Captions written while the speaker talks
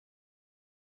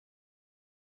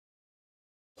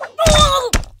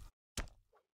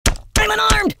I'm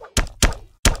unarmed!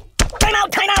 Time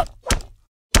out! Time out!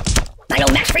 I no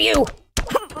match for you!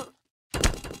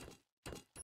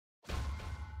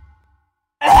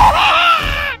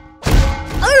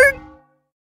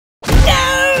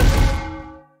 No!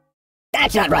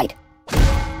 That's not right.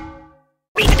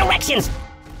 Read the directions!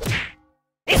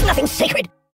 There's nothing sacred!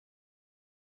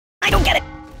 I don't get it!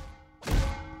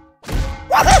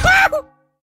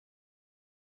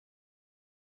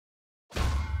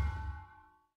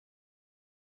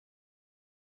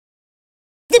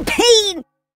 The pain!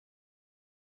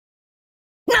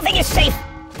 Nothing is safe!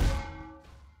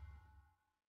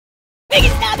 Make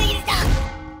it stop! Make it stop!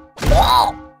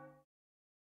 Oh!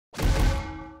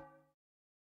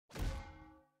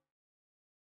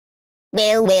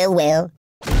 Well.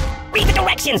 Read the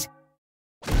directions!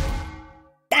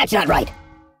 That's not right.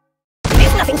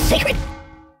 There's nothing sacred.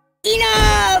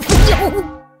 Enough!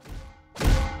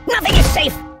 Nothing is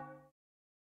safe!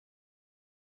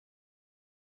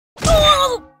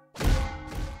 Oh!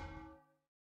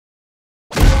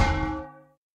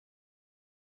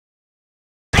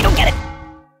 I don't get it!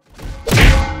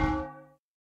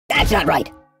 That's not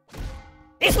right.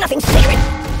 There's nothing sacred!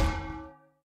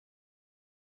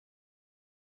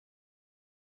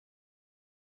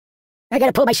 I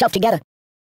gotta pull myself together.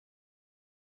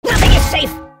 Nothing is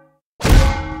safe!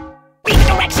 Read the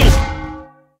directions!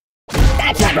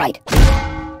 That's not right.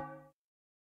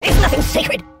 There's nothing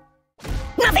sacred!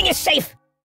 Nothing is safe!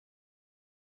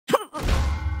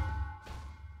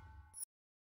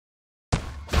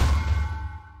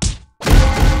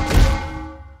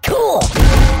 Cool!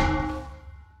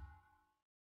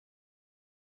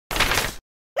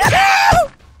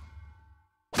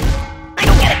 I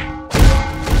don't get it!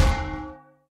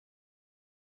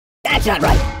 That's not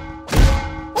right.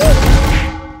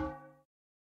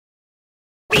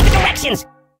 Read the directions!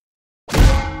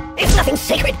 There's nothing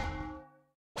sacred!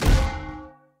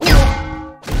 No!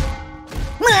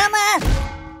 Mama!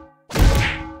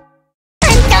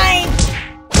 I'm dying!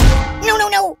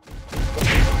 No!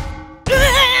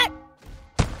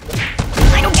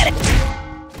 I don't get it!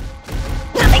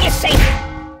 Nothing is safe!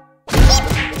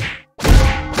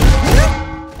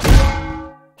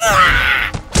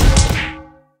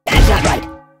 That's not right!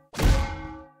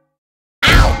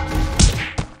 Ow!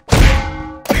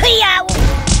 Ow!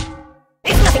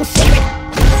 There's nothing sacred!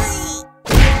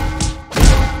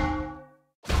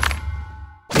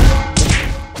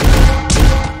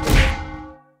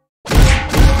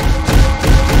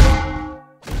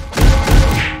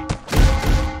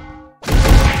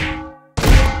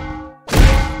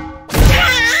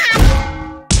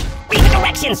 Read the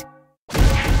directions!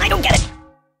 I don't get it!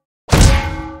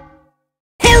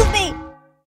 Help me!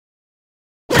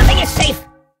 Nothing is safe!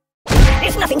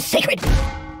 There's nothing sacred!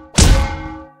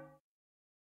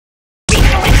 Read the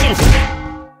directions!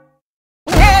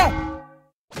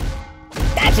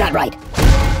 That's not right!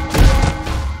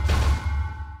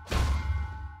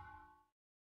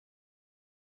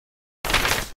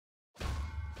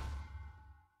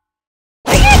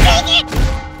 Are you taking it?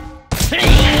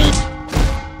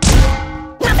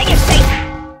 Nothing is safe!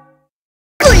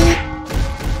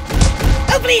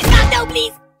 Oh, please, stop! No,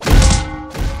 please!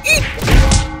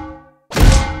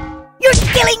 You're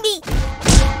killing me!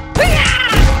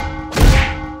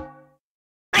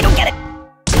 I don't get it!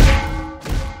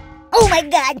 Oh my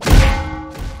god!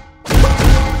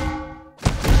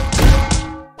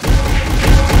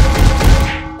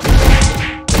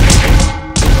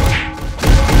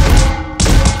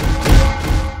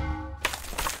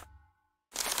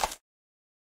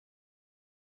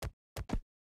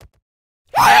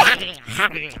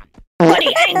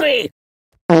 Buddy, angry!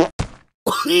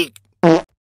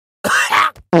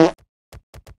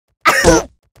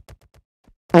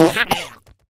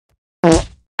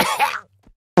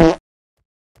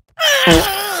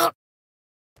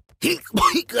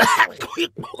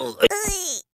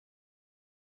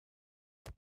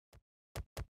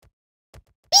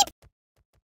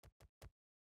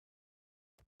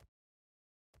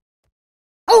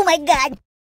 Oh my god!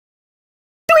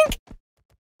 Doink!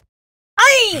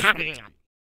 Ay!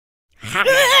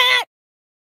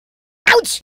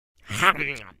 Ouch!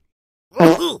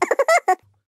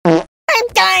 I'm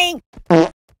dying!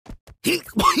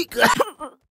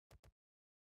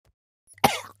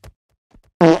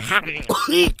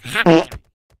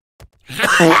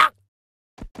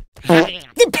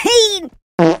 The pain!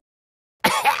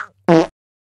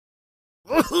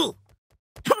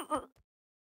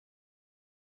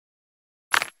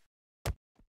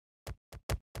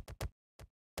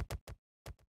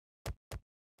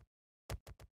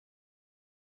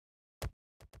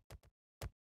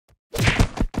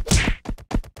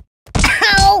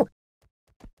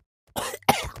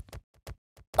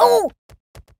 Oh!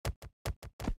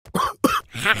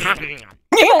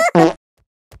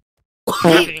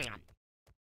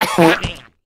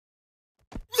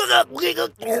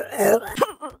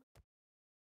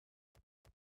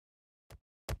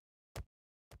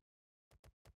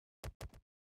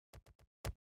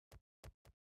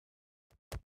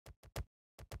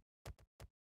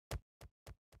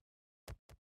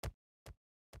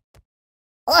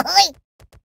 Ahoy!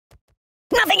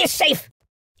 Nothing is safe!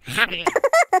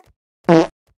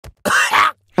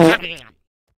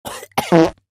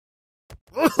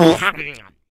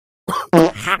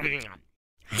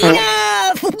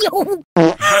 Enough!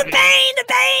 Oh, pain! The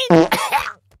pain!